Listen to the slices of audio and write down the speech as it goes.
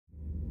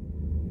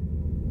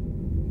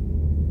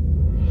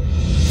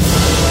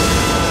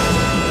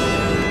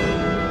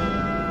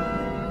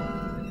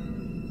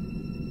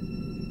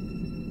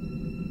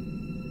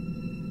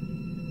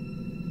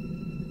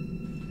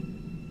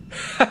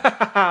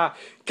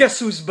Guess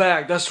who's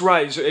back? That's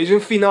right, it's your Asian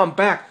Phenom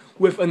back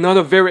with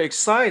another very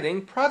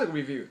exciting product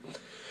review.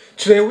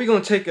 Today we're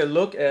going to take a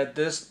look at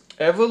this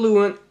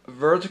Evoluent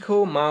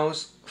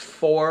VeritcalMouse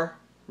 4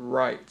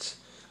 Right.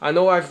 I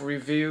know I've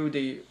reviewed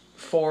the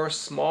 4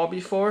 Small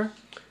before,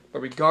 but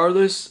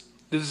regardless,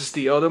 this is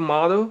the other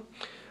model.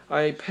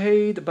 I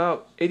paid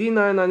about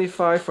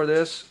 $89.95 for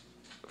this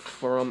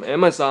from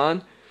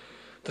Amazon.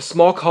 The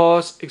small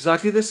costs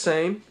exactly the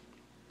same.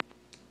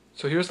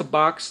 So here's the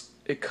box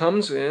it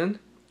comes in.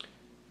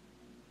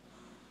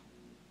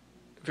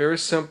 Very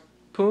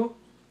simple,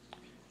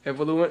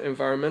 Evoluent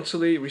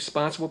environmentally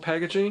responsible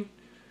packaging.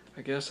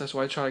 I guess that's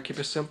why I try to keep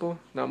it simple.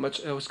 Not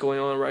much else going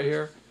on right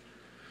here.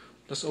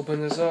 Let's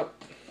open this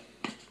up.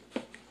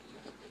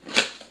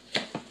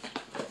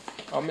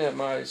 I'm at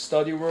my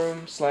study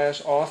room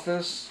 /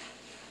 office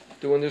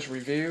doing this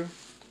review.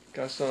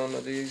 Got some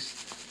of these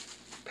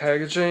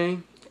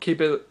packaging.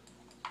 Keep it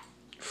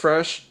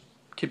fresh,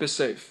 keep it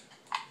safe.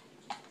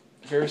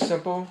 Very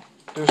simple.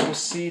 There's no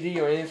CD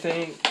or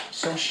anything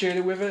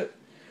associated with it.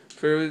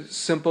 Very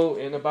simple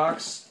in the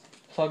box,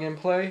 plug and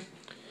play.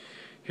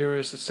 Here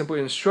is the simple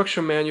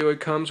instruction manual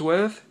it comes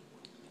with.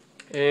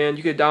 And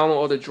you can download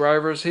all the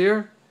drivers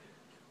here.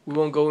 We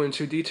won't go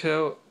into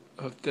detail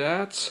of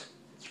that.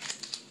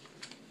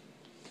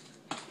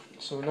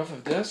 So enough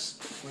of this.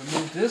 We'll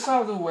move this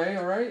out of the way,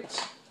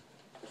 alright?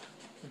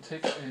 We'll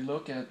take a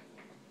look at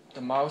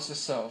the mouse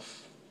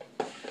itself.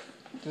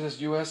 This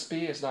is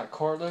USB, it's not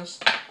cordless.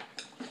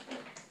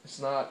 It's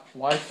not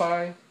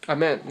Wi-Fi. I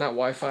meant not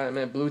Wi-Fi, I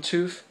meant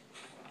Bluetooth.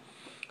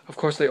 Of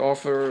course they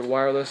offer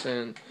wireless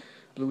and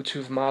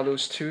Bluetooth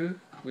models too,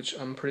 which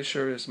I'm pretty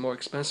sure is more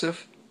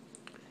expensive.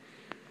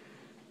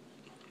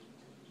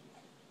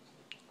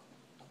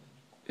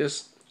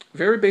 It's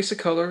very basic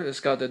color. It's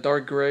got the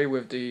dark gray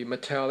with the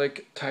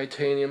metallic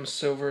titanium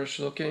silverish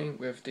looking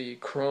with the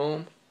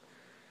chrome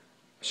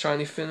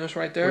shiny finish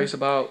right there. Weighs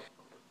about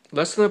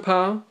less than a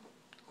pound,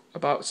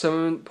 about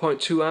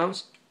 7.2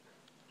 ounces.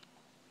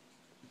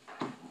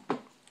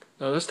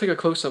 Now let's take a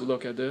close-up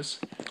look at this.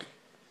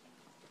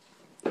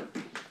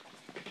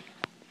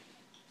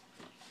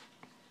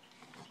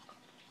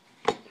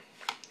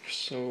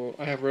 So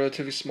I have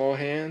relatively small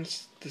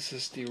hands. This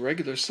is the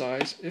regular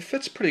size. It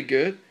fits pretty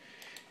good,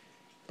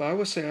 but I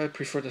would say I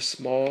prefer the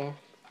small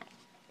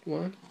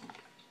one.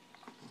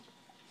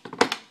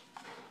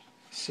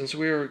 Since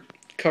we are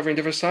covering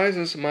different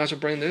sizes, I might as well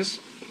bring this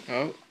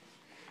out.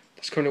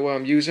 That's currently what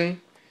I'm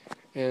using.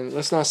 And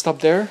let's not stop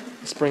there.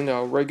 Let's bring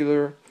the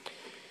regular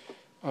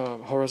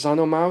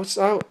horizontal mouse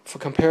out for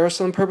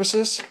comparison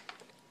purposes.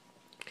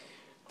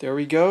 There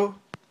we go.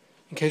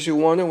 In case you're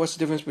wondering what's the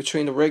difference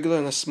between the regular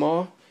and the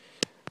small,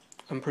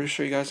 I'm pretty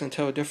sure you guys can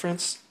tell the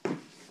difference.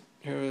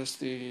 Here is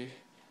the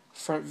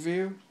front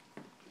view,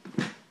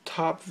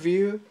 top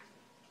view.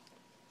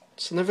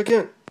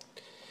 Significant,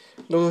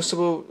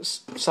 noticeable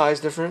size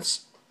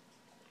difference.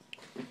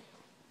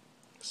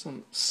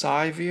 Some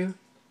side view,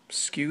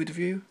 skewed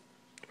view,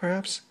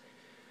 perhaps.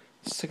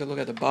 Let's take a look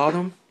at the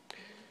bottom.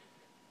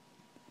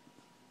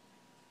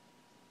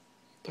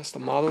 That's the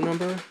model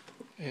number,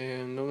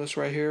 and notice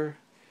right here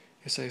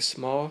it says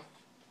small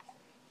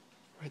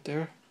right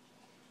there.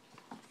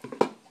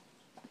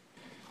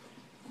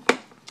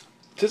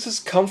 This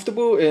is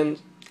comfortable and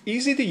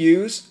easy to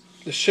use.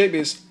 The shape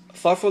is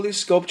thoughtfully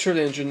sculptured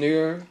and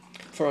engineered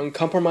for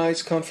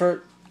uncompromised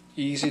comfort,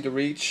 easy to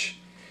reach,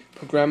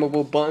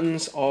 programmable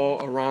buttons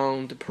all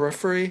around the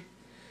periphery.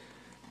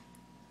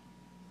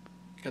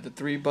 You got the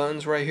 3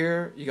 buttons right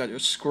here. You got your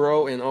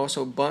scroll and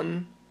also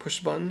button,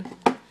 push button,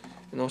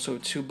 and also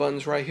 2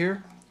 buttons right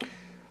here.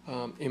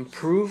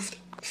 Improved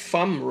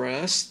thumb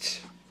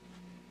rest.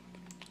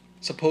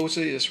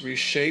 Supposedly it's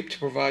reshaped to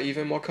provide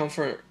even more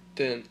comfort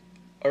than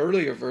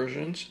earlier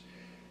versions.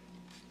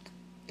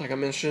 Like I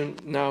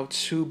mentioned, now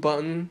 2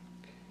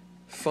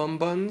 thumb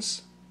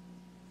buttons,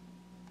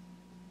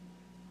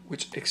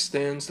 which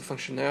extends the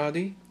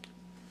functionality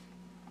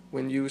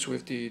when used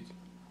with the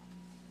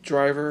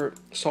driver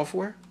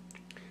software.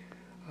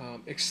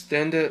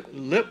 Extended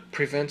lip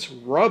prevents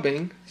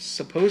rubbing,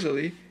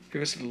 supposedly.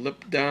 Here's the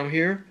lip down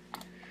here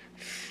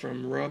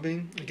from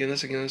rubbing. Again,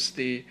 that's against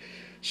the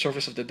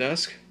surface of the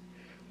desk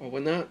or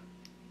whatnot.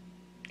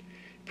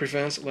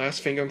 Prevents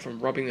last finger from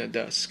rubbing the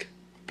desk.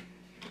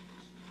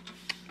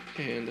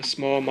 And the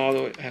small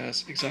model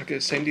has exactly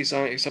the same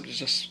design except it's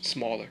just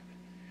smaller.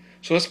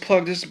 So let's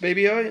plug this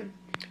baby in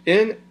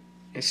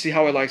and see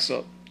how it lights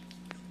up.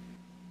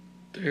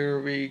 There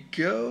we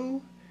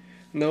go.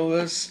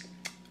 Notice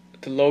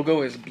the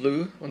logo is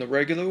blue on the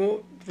regular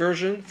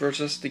version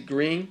versus the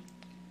green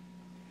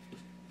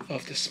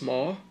of the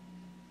small.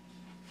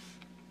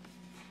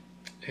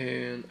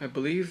 And I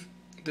believe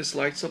this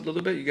lights up a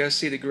little bit. You guys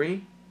see the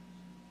green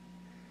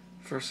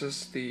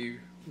versus the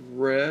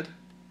red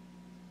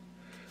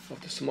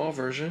of the small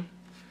version.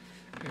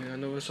 And I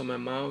notice on my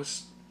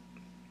mouse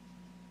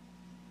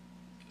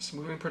it's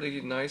moving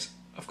pretty nice.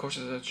 Of course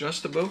it's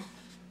adjustable.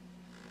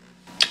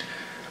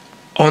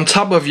 On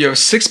top of your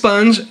 6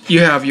 buttons,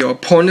 you have your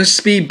pointer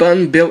speed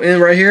button built in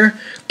right here,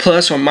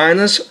 plus or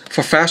minus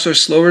for faster or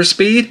slower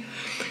speed.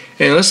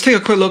 And let's take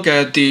a quick look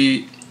at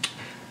the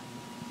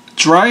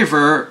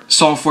driver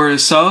software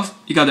itself.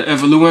 You got the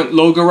Evoluent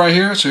logo right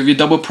here, so if you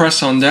double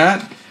press on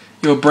that,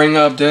 you'll bring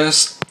up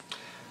this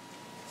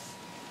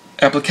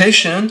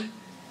application.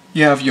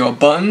 You have your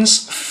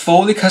buttons,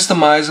 fully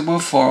customizable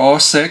for all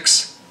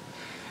 6,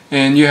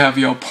 and you have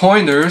your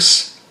pointer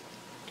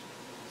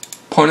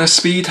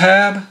speed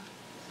tab,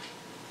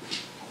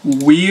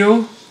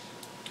 wheel,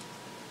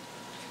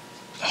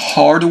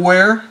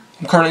 hardware.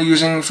 I'm currently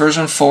using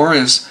version 4,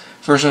 is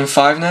version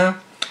 5 now,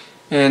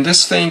 and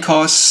this thing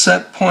called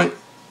set point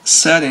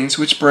settings,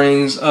 which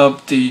brings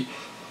up the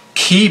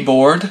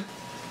keyboard,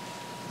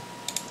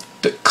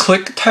 the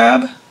click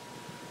tab,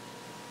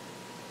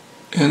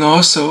 and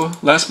also,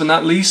 last but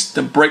not least,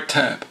 the brake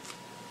tab.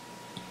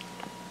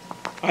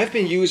 I've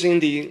been using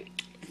the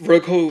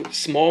vertical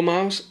small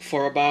mouse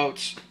for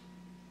about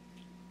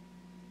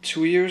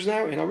 2 years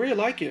now, and I really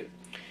like it.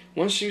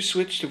 Once you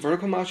switch to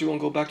vertical mouse, you won't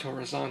go back to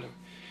horizontal.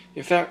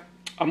 In fact,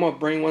 I'm gonna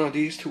bring one of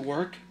these to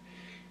work,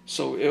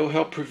 so it'll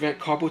help prevent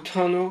carpal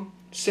tunnel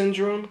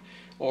syndrome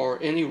or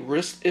any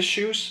wrist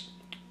issues.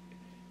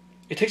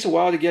 It takes a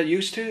while to get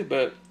used to,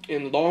 but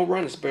in the long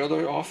run, it's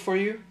better off for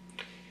you.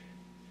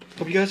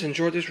 Hope you guys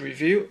enjoyed this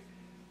review.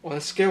 On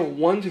a scale of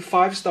 1 to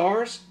 5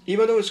 stars,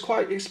 even though it's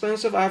quite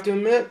expensive, I have to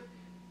admit,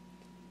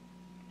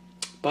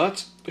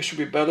 but it should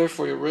be better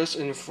for your wrist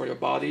and for your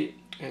body,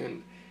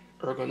 and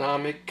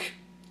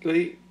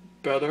ergonomically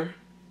better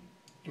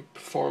in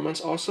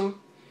performance also.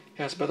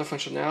 It has better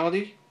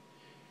functionality.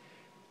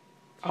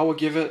 I will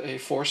give it a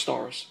 4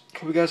 stars.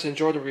 Hope you guys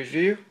enjoyed the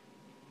review.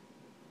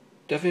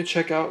 Definitely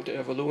check out the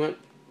Evoluent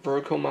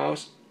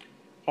VeritcalMouse,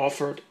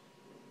 offered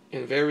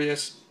in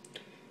various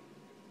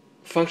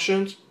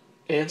functions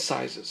and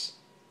sizes.